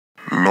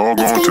log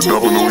on to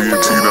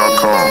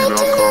WENT.com.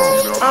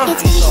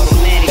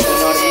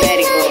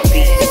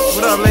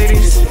 What up,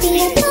 ladies?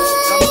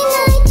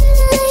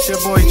 It's your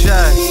boy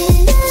Jai.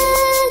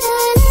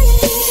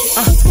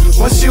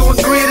 Once you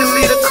agree to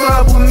leave the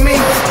club with me,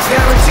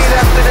 guaranteed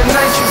after the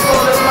night you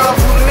fall in love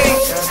with me.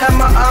 Had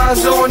my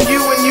eyes on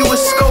you and you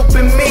were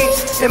scoping me,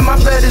 and my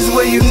bed is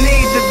where you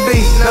need to be.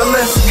 Now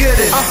let's get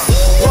it.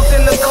 Walked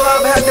in the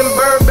club, had them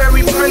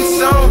Burberry prints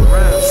on.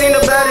 Seen the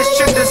baddest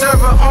chick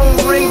deserve her own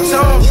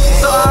ringtone.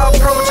 So I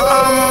approach,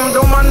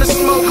 don't mind the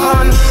smoke,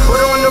 hun.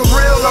 But on the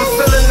real, I'm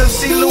feeling them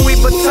C. Louis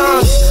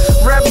Vuittons.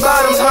 Red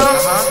bottoms,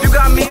 huh? You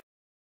got me.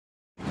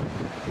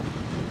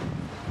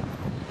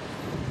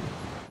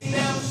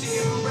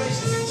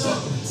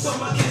 So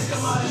my kids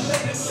come out and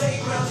play the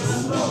playground to the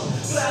floor.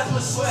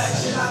 Plasma swag,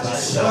 shit I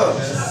just show. I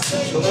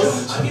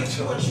give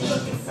you what you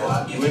looking for,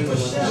 I give you a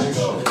shout.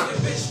 Your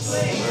bitch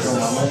playing,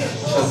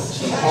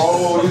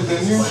 oh, this the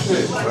new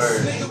shit.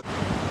 Right.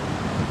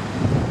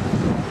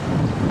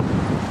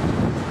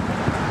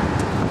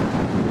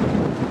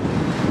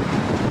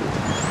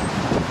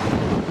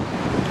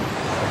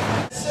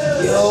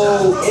 Yo,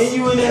 and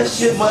you in that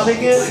shit, my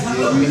nigga?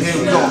 Yeah, we here,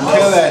 we gonna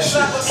kill that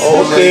shit.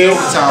 Okay.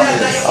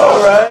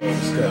 Alright.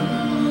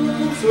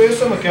 So where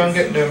someone can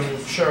get them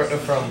shirt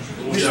from?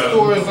 Which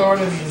stores are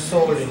they being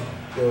sold in?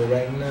 Yo,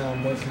 right now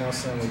I'm working out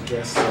something with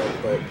Guest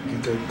Set, but you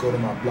could go to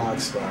my blog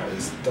spot.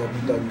 It's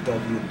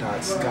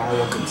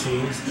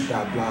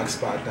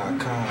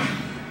www.skywalkertees.blogspot.com.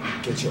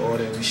 Get your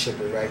order and we ship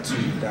it right to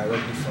you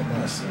directly from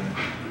us. Man.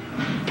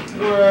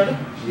 Word.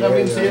 That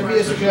means you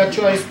basically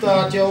try to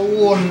start your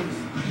own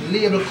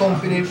label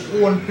company,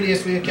 own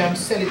place where you can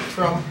sell it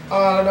from.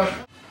 All of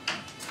that.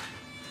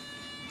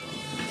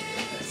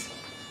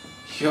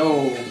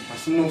 Yo,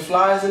 some new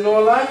flyers and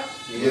all that?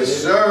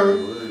 Yes, sir.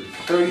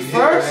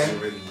 31st?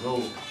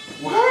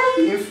 What?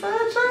 You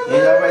franchise? Yeah,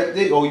 y'all right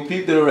there. Oh, you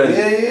peeped it already?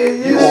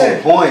 Yeah. You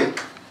on point.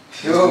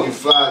 Yo, you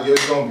fly, yo,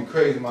 it's gonna be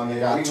crazy, my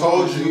nigga. I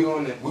told you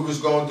we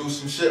was gonna do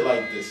some shit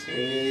like this.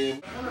 Yeah.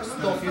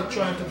 Stuff you're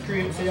trying to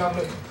create, so you have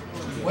the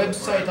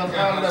website and all of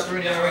that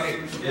ready already.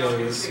 Yo,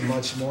 it's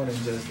much more than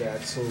just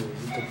that too.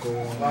 You could go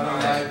on,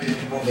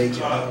 make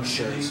your own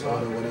shirts,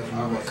 order whatever you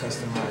want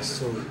customized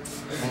too,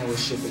 and we'll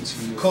ship it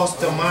to you.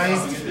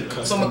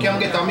 Customized. Someone can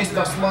get a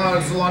Mr.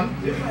 Smalls one.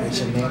 With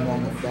your name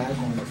on the back,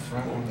 on the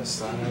front, on the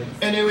side.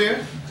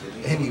 Anywhere?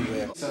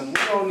 Anywhere. We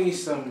don't need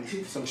some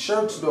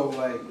shirts though,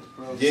 like,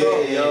 bro.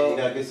 Yeah, you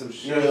gotta get some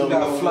shirts. You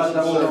gotta flush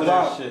that with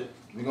that shit.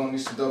 We gonna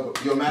need some double.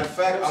 Yo, matter of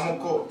fact, I'm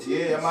gonna call.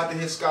 Yeah, I'm about to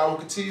hit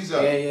Skywalker Tees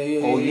up.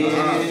 Yeah. Oh yeah.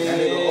 That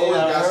nigga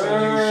always got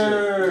some new shit.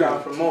 You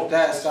gotta promote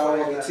that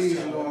Skywalker Tees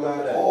and all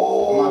that.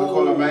 Oh. I'm about to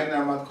call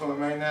him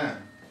right now.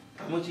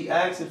 How much he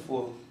asking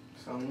for?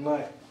 Something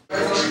like.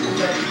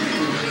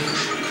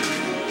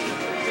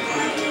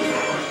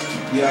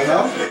 Yeah,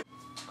 hello?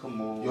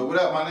 Come on. Yo, what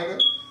up, my nigga?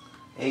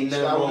 Ain't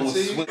nothing wrong with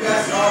swing. Yo,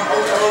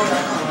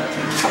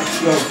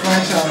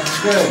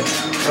 franchise, good.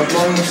 We're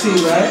blowing the tea,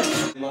 right?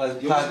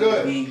 Yo, what's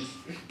good?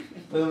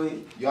 Feel me?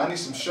 Yo, I need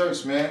some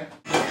shirts, man.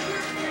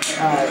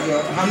 Alright,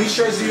 yo, how many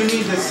shirts do you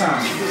need this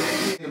time?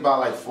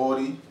 About like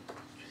 40.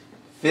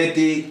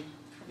 50. You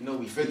know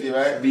we 50,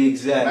 right? Be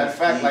exact. Matter of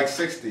fact, like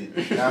 60. You know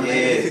what I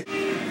mean?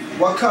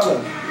 What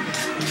color?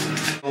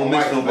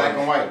 White, black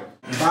and white.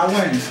 By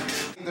when? I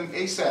need them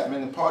ASAP,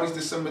 man. The party's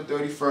December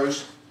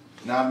 31st.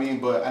 You know what I mean?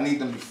 But I need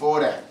them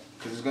before that.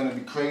 Because it's going to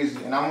be crazy.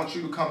 And I want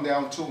you to come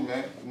down too,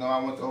 man. You know, I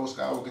want the whole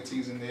Skywalker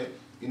Tees in there.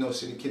 You know,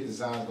 City Kid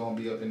Design's going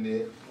to be up in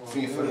there.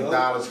 Fiend for the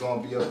Dollar's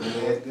going to be up in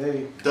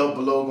there. Double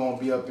Below going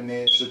to be up in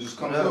there. So just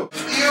come through.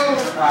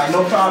 Alright,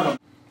 no problem.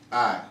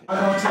 Alright. Go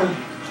to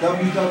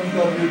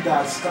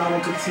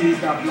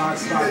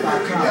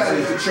www.skywalkertees.blogspot.com so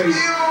you can trade,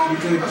 you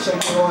can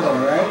check the order,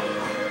 alright?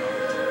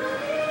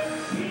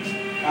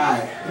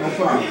 Alright, no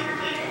problem.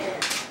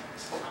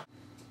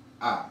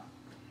 Alright.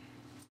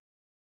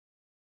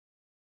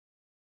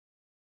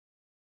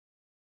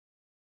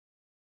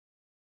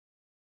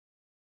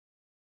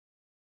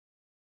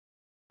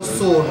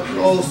 Soon,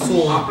 all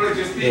soon.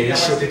 Yeah, we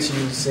ship it to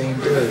you the same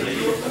day.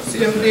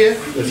 Same day?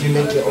 If you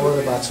make your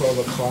order by 12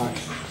 o'clock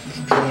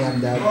p.m.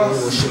 that day,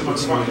 we'll ship it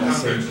to you that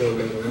same day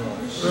later on.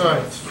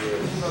 Right.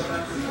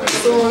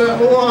 So, like,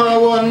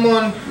 one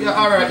month.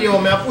 Yeah, alright, yo, I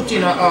put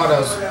in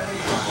orders.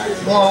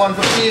 One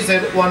for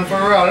PZ, one for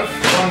Ralph,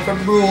 one for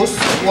Bruce,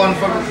 one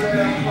for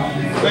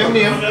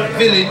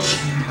Village,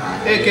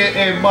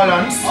 aka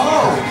Balance.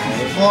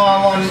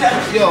 More one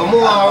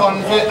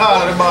for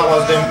all the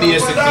barbers them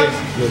basically.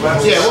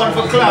 Yeah, one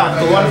for Clark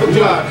too, one for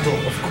Clark too.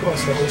 Of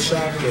course, the whole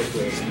shop gets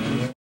this.